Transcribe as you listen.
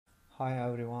Hi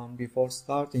everyone, before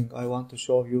starting I want to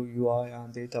show you UI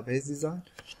and database design.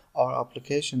 Our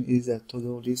application is a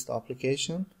to-do list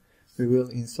application. We will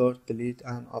insert, delete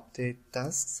and update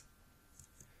tasks.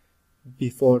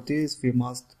 Before this we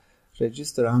must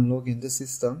register and log in the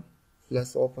system.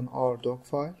 Let's open our doc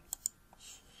file.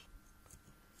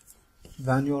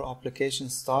 When your application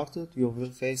started, you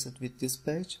will face it with this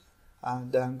page,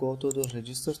 and then go to the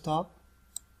register tab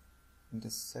in the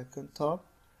second tab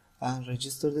and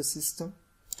register the system.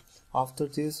 After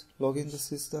this, log in the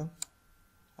system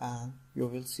and you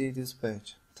will see this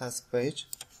page, task page.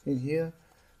 In here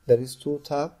there is two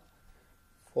tabs.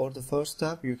 For the first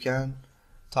tab you can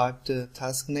type the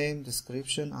task name,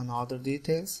 description and other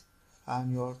details,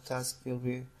 and your task will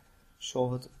be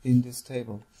shown in this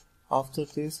table. After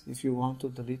this, if you want to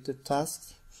delete the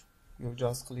tasks, you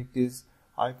just click this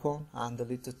icon and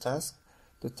delete the task.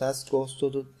 The task goes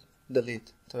to the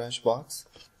delete trash box,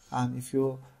 and if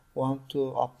you want to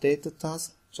update the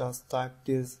task, just type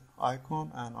this icon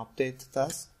and update the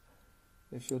task.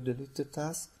 If you delete the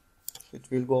task, it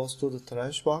will go to the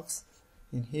trash box.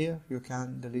 In here you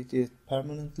can delete it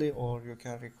permanently or you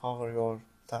can recover your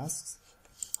tasks.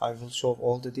 I will show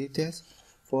all the details.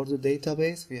 For the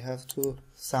database we have two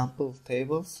sample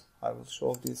tables. I will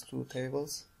show these two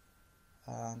tables,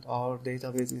 and our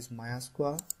database is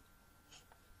MySQL,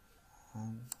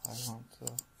 and I want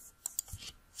to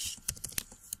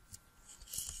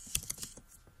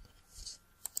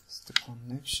test the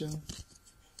connection.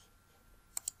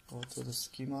 Go to the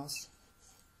schemas,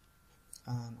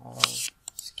 and our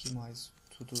schema is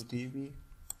todo.db,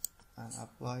 and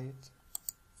apply it.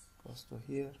 Goes to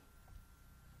here,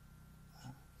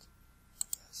 and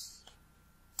yes,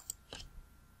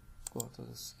 go to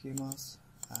the schemas,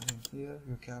 and in here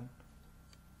you can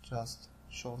just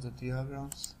show the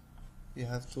diagrams. You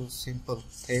have two simple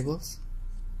tables,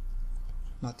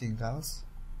 nothing else.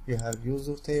 You have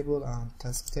user table and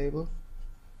task table.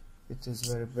 It is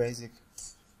very basic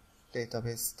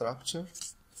database structure.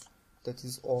 That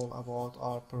is all about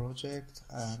our project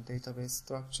and database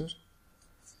structure.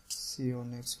 See you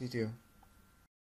next video.